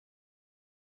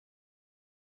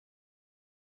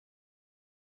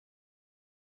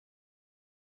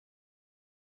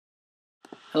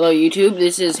Hello YouTube,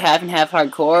 this is Half and Half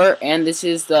Hardcore, and this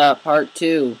is the part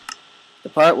 2. The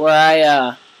part where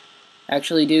I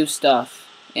actually do stuff,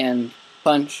 and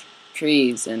punch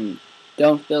trees, and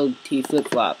don't build T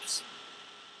flip-flops.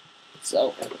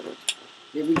 So,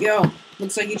 here we go.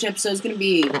 Looks like each episode is going to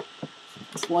be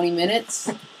 20 minutes.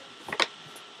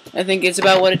 I think it's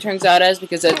about what it turns out as,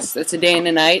 because that's a day and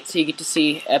a night, so you get to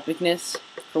see epicness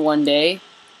for one day.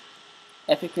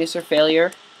 Epicness or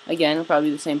failure, again,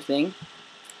 probably the same thing.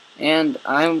 And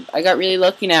I got really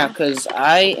lucky now, because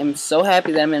I am so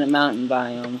happy that I'm in a mountain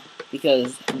biome,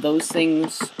 because those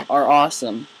things are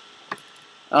awesome.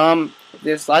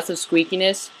 There's lots of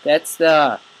squeakiness. That's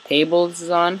the table this is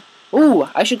on. Ooh,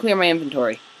 I should clear my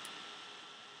inventory.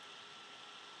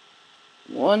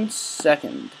 1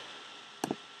 second.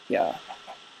 Yeah.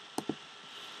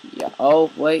 Oh,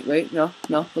 wait, no,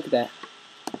 look at that.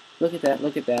 Look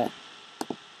at that.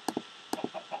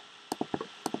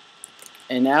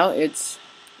 And now it's...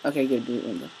 Okay, good, delete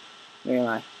window. Where am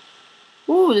I?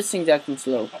 Ooh, this thing's acting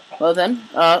slow. Well then,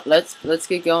 let's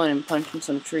get going and punching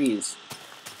some trees.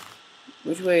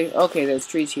 Which way? Okay, there's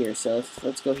trees here, so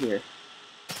let's go here.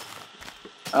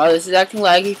 Oh, this is acting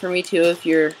laggy for me too. If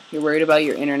you're worried about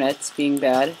your internet's being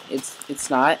bad, it's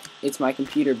not. It's my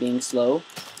computer being slow,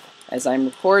 as I'm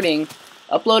uploading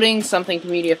something to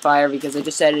Mediafire because I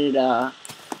just edited a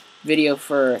video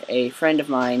for a friend of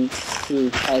mine who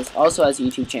also has a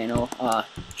YouTube channel,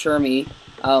 Shermy.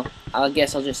 I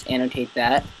guess I'll just annotate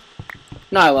that.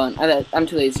 No, I won't. I'm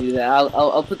too lazy to do that.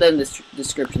 I'll put that in the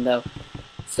description though.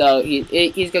 So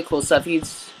he's got cool stuff.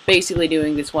 He's basically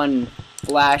doing this one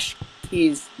Flash.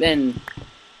 He's been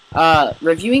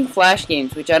reviewing Flash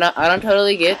games, which I don't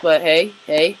totally get, but hey,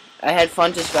 I had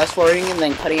fun just fast forwarding and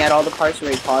then cutting out all the parts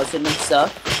where he paused it and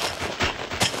stuff,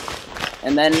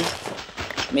 and then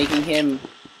making him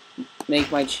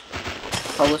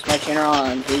publish my channel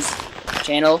on his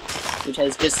channel, which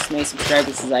has just as many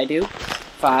subscribers as I do,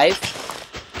 5.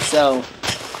 So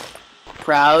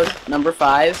proud, number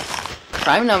 5.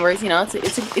 Prime numbers, you know,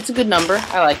 it's a good number.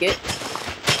 I like it.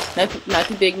 Not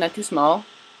too big, not too small.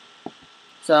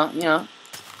 So you know,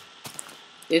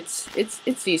 it's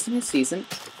decent. It's decent.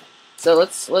 So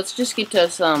let's just get to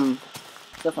some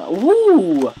stuff.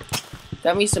 Ooh,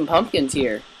 got me some pumpkins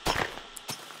here.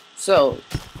 So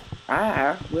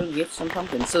we'll get some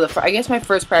pumpkins. So I guess my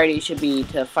first priority should be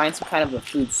to find some kind of a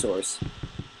food source.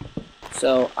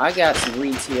 So I got some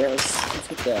reeds here. Let's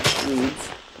get the reeds.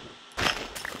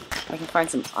 I can find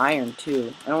some iron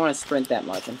too. I don't want to sprint that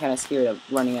much. I'm kind of scared of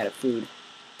running out of food.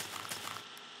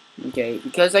 Okay,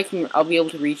 because I'll be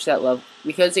able to reach that level.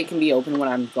 Because it can be open when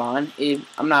I'm gone.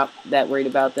 I'm not that worried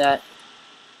about that.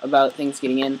 About things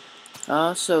getting in.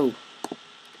 So.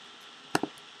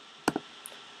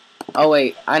 Oh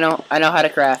wait, I know how to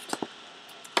craft.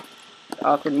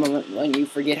 Awkward moment when you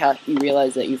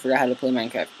realize that you forgot how to play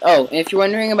Minecraft. Oh, and if you're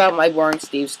wondering about my boring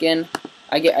Steve skin,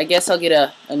 I guess I'll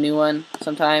get a new one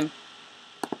sometime.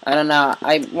 I don't know.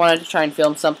 I wanted to try and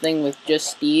film something with just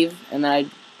Steve, and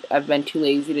then I've been too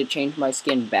lazy to change my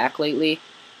skin back lately.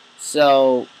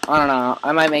 So I don't know.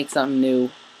 I might make something new,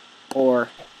 or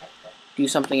do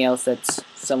something else that's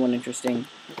somewhat interesting.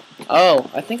 Oh,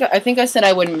 I think I said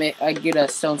I'd get a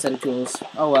stone set of tools.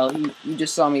 Oh well, you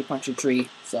just saw me punch a tree,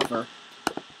 suffer.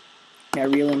 I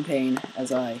reel in pain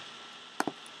as I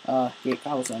get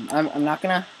cobblestone. I'm not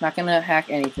gonna hack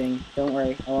anything. Don't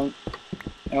worry. I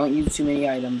won't use too many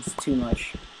items too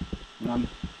much when I'm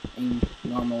in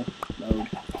normal mode.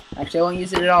 Actually, I won't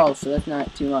use it at all, so that's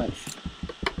not too much.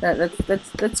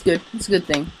 That's good. It's a good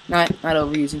thing. Not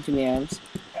overusing too many items.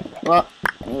 Well,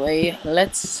 anyway,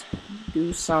 let's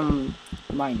do some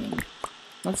mining.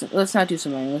 Let's not do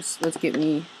some mining. Let's get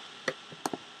me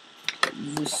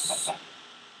this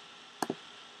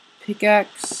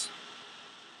pickaxe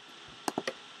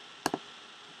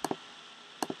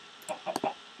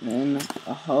and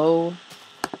a hoe,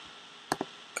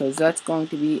 because that's going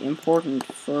to be important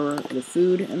for the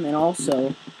food, and then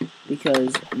also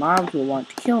because mobs will want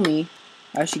to kill me.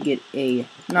 I should get I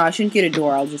shouldn't get a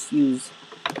door. I'll just use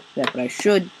that, but I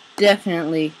should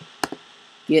definitely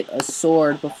get a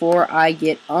sword before I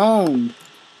get owned.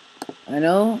 I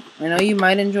know you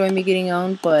might enjoy me getting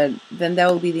owned, but then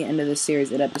that will be the end of the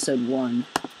series at episode 1.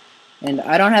 And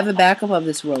I don't have a backup of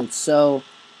this world, so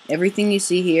everything you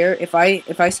see here, if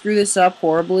I screw this up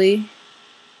horribly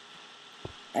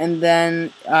and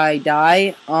then I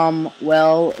die,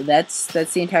 well, that's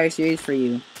the entire series for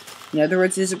you. In other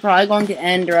words, this is probably going to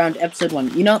end around episode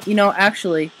 1. You know,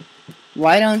 actually,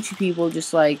 why don't you people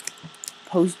just like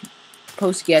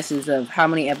post guesses of how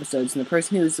many episodes, and the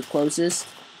person who is the closest,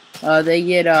 they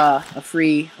get a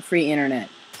free internet.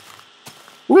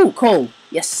 Ooh, coal.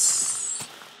 Yes.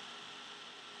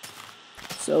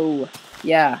 So,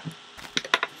 yeah.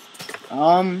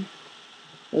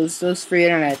 Those free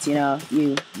internets, you know,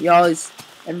 you always,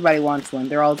 everybody wants one.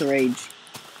 They're all the rage.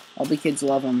 All the kids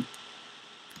love them.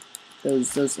 Those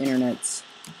internets.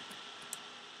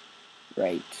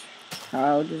 Right.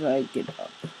 How did I get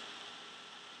up?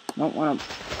 Don't want to.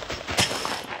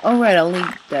 Oh, right, I'll need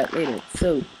that later.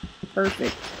 So,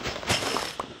 perfect.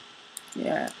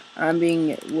 Yeah, I'm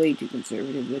being way too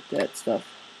conservative with that stuff.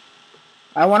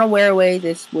 I want to wear away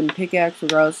this wooden pickaxe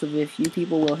regardless of if you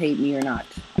people will hate me or not.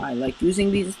 I like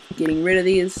using these, getting rid of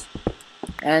these,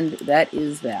 and that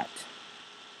is that.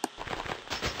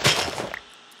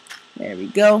 There we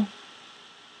go.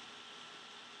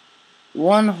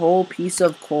 One whole piece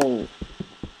of coal.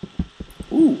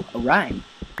 Ooh, a rhyme.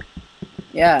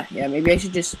 Yeah, maybe I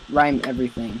should just rhyme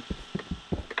everything.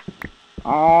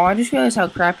 Oh, I just realized how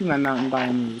crappy my mountain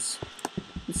biome is.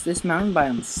 This mountain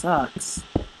biome sucks.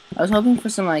 I was hoping for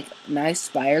some, like, nice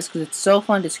spires, because it's so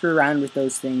fun to screw around with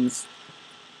those things.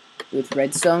 With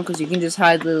redstone, because you can just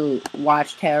hide little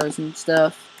watchtowers and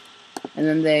stuff. And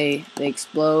then they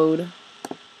explode.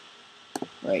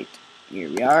 Right, here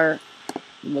we are.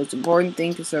 The most important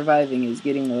thing to surviving is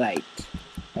getting light,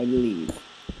 I believe.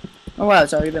 Oh wow,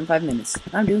 it's already been 5 minutes.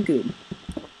 I'm doing good.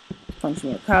 Punch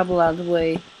some more cobble out of the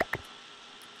way.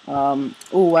 Ooh,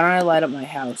 why don't I light up my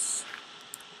house?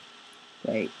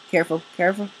 Right, careful.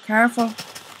 Hold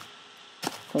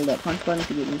that punch button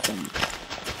to get me some.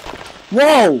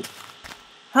 Whoa!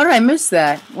 How did I miss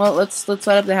that? Well, let's light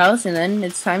up the house and then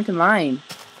it's time to mine.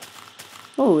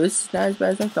 Oh, this is not as bad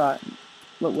as I thought.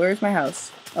 But where's my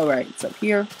house? Oh right, it's up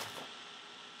here.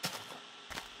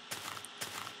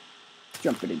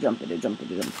 Jump.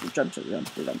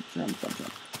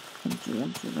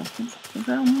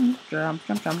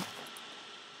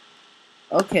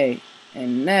 Okay,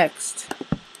 and next,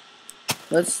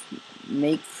 let's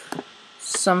make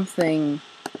something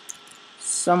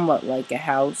somewhat like a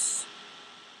house.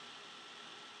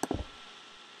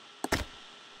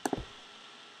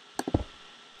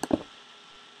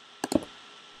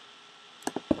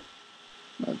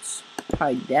 Let's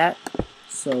hide that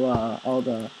so all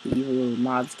the evil little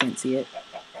mobs can't see it.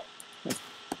 Let's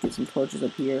get some torches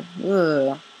up here.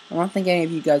 Ugh. I don't think any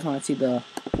of you guys want to see the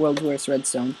world's worst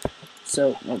redstone.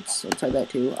 So let's hide that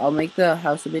too. I'll make the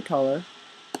house a bit taller.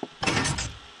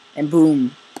 And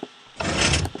boom.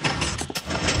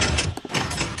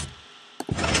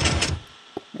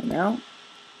 And now.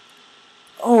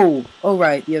 Oh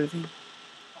right, the other thing.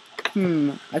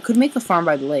 I could make a farm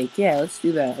by the lake. Yeah, let's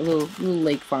do that. A little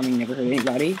lake farming never hurt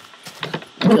anybody.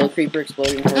 Until a creeper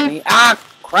exploding for me. Ah,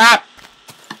 crap!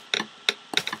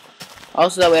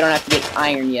 Also, that way I don't have to get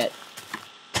iron yet.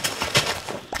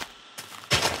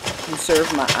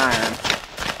 Conserve my iron.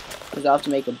 Because I'll have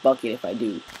to make a bucket if I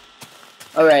do.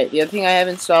 Alright, the other thing I have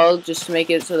installed, just to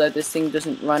make it so that this thing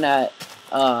doesn't run at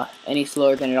any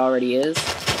slower than it already is.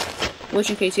 Which,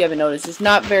 in case you haven't noticed, is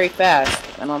not very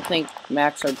fast. I don't think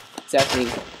Macs are exactly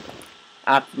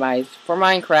optimized for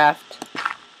Minecraft.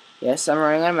 Yes, I'm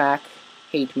running on a Mac.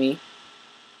 Hate me.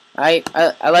 I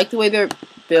like the way they're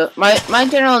built. My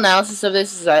general analysis of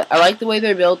this is I like the way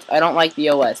they're built. I don't like the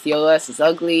OS. The OS is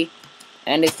ugly,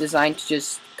 and it's designed to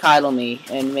just coddle me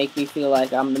and make me feel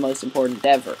like I'm the most important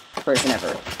person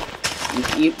ever.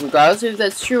 Regardless if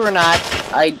that's true or not,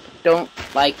 I don't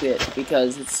like it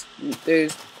because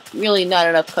there's really not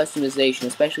enough customization,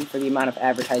 especially for the amount of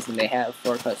advertising they have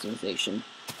for customization.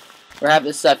 Where half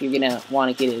the stuff you're gonna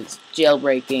want to get is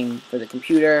jailbreaking for the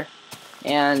computer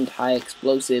and high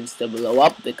explosives to blow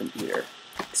up the computer.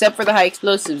 Except for the high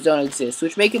explosives don't exist,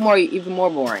 which make it even more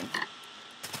boring.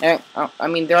 And, I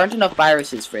mean, there aren't enough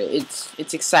viruses for it.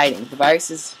 It's exciting. The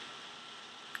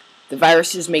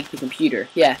viruses make the computer.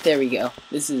 Yeah, there we go.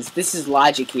 This is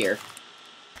logic here.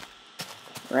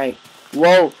 Right.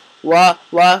 Whoa.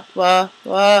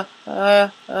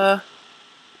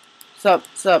 Sup,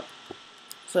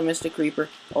 Mr. Creeper.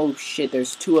 Oh shit,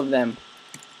 there's 2 of them.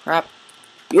 Crap.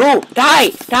 You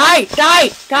die!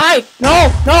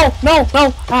 No!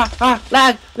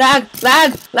 Lag!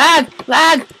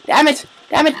 Damn it!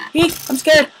 I'm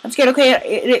scared.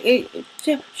 Okay.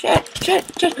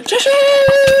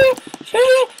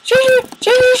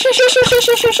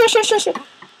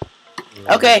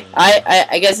 Okay,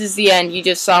 I guess this is the end. You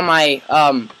just saw my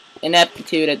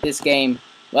ineptitude at this game.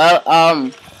 Well,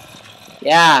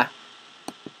 yeah.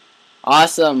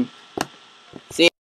 Awesome. See